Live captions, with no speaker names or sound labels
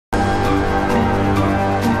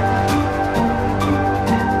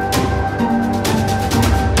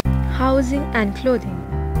and clothing.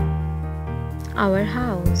 Our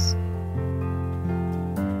house.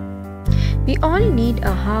 We all need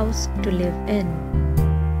a house to live in.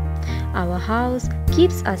 Our house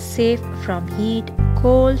keeps us safe from heat,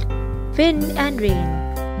 cold, wind and rain.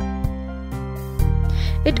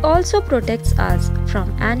 It also protects us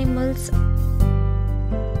from animals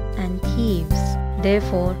and thieves.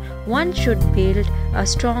 Therefore, one should build a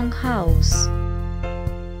strong house.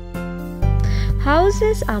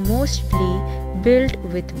 Houses are mostly built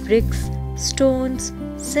with bricks, stones,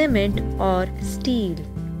 cement or steel.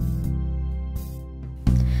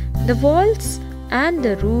 The walls and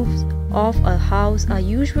the roofs of a house are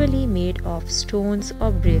usually made of stones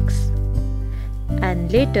or bricks,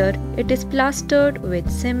 and later it is plastered with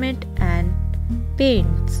cement and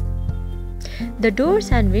paints. The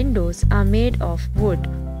doors and windows are made of wood,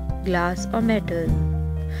 glass or metal.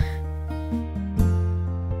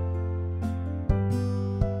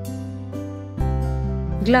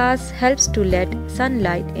 Glass helps to let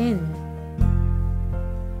sunlight in.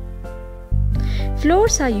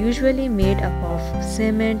 Floors are usually made up of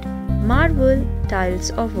cement, marble,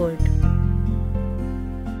 tiles or wood.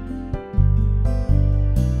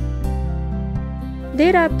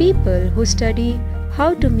 There are people who study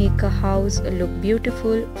how to make a house look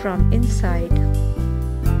beautiful from inside.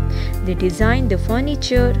 They design the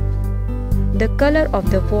furniture, the color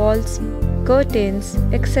of the walls, curtains,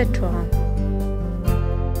 etc.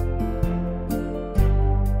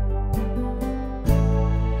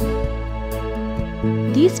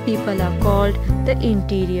 These people are called the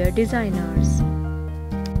interior designers.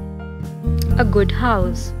 A good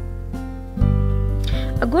house.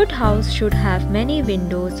 A good house should have many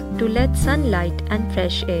windows to let sunlight and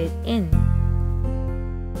fresh air in.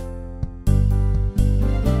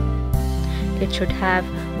 It should have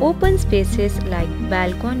open spaces like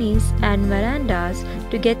balconies and verandas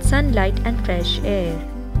to get sunlight and fresh air.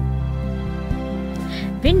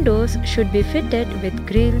 Windows should be fitted with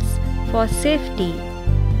grills for safety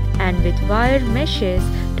and with wire meshes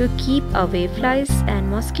to keep away flies and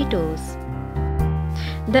mosquitoes.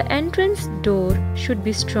 The entrance door should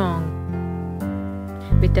be strong,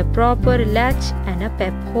 with a proper latch and a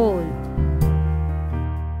peephole.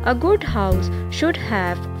 A good house should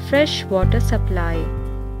have fresh water supply.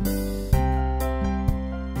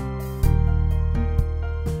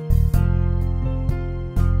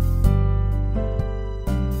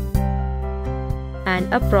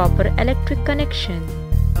 And a proper electric connection.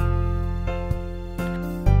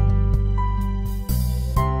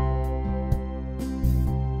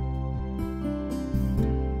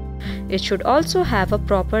 It should also have a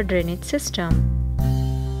proper drainage system.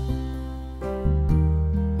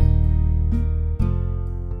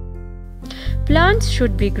 Plants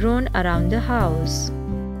should be grown around the house.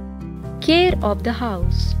 Care of the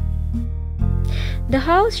house. The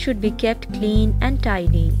house should be kept clean and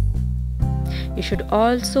tidy. You should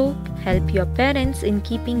also help your parents in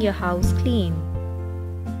keeping your house clean.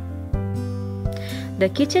 The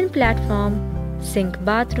kitchen platform, sink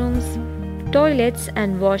bathrooms, toilets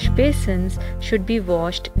and wash basins should be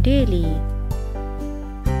washed daily.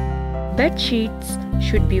 Bed sheets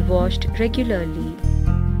should be washed regularly.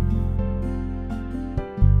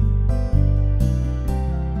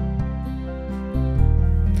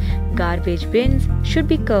 Garbage bins should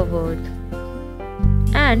be covered,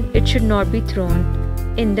 and it should not be thrown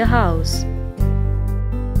in the house.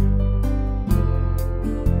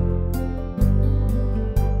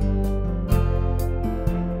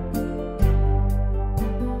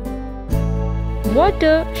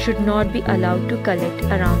 Water should not be allowed to collect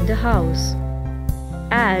around the house,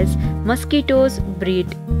 as mosquitoes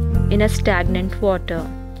breed in a stagnant water,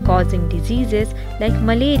 causing diseases like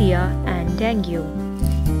malaria and dengue.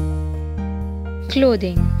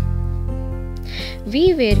 Clothing.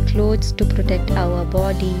 We wear clothes to protect our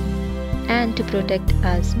body and to protect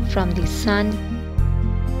us from the sun,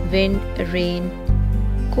 wind, rain,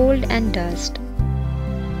 cold and dust.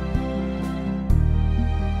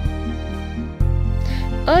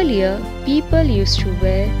 Earlier, people used to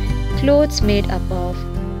wear clothes made up of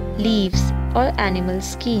leaves or animal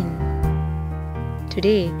skin.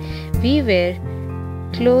 Today, we wear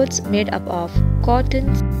clothes made up of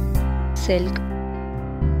cotton, silk,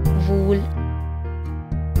 wool,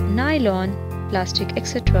 nylon, plastic,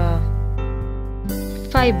 etc.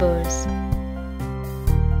 Fibers.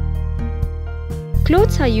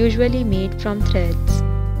 Clothes are usually made from threads.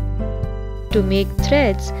 To make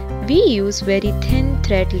threads, we use very thin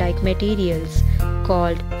thread-like materials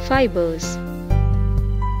called fibers.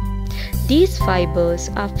 These fibers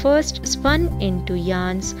are first spun into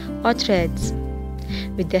yarns or threads,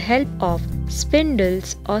 with the help of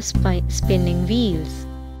spindles or spinning wheels.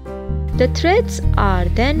 The threads are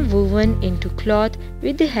then woven into cloth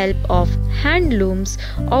with the help of hand looms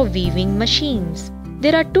or weaving machines.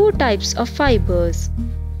 There are two types of fibers.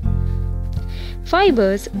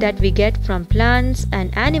 Fibers that we get from plants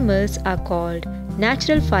and animals are called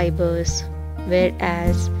natural fibers,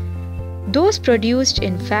 whereas those produced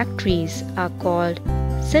in factories are called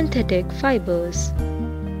synthetic fibers.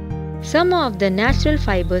 Some of the natural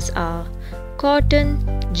fibers are cotton,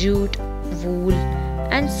 jute, wool,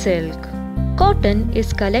 and silk. Cotton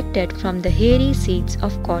is collected from the hairy seeds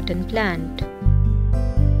of cotton plant.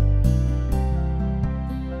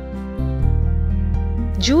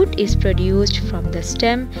 Jute is produced from the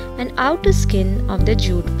stem and outer skin of the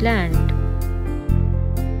jute plant.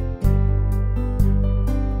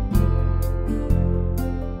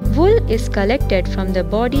 Wool is collected from the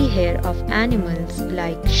body hair of animals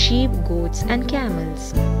like sheep, goats, and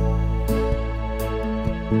camels.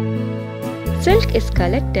 Silk is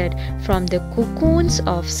collected from the cocoons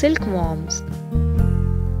of silkworms.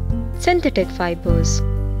 Synthetic fibers.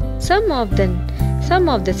 Some of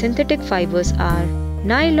the synthetic fibers are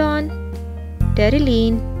nylon,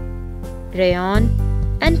 terylene, rayon,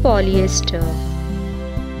 and polyester.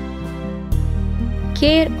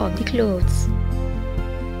 Care of the clothes.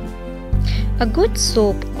 A good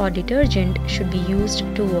soap or detergent should be used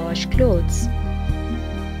to wash clothes.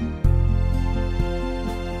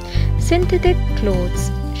 Synthetic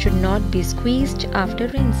clothes should not be squeezed after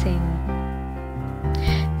rinsing.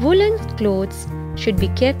 Woolen clothes should be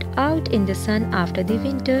kept out in the sun after the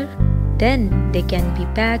winter. Then they can be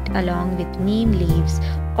packed along with neem leaves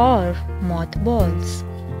or mothballs.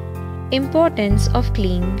 Importance of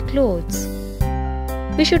clean clothes.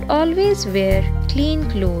 We should always wear clean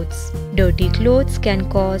clothes. Dirty clothes can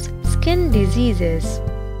cause skin diseases.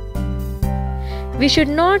 We should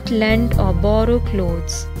not lend or borrow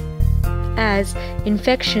clothes, as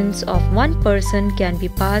infections of one person can be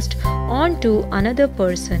passed on to another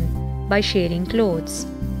person by sharing clothes.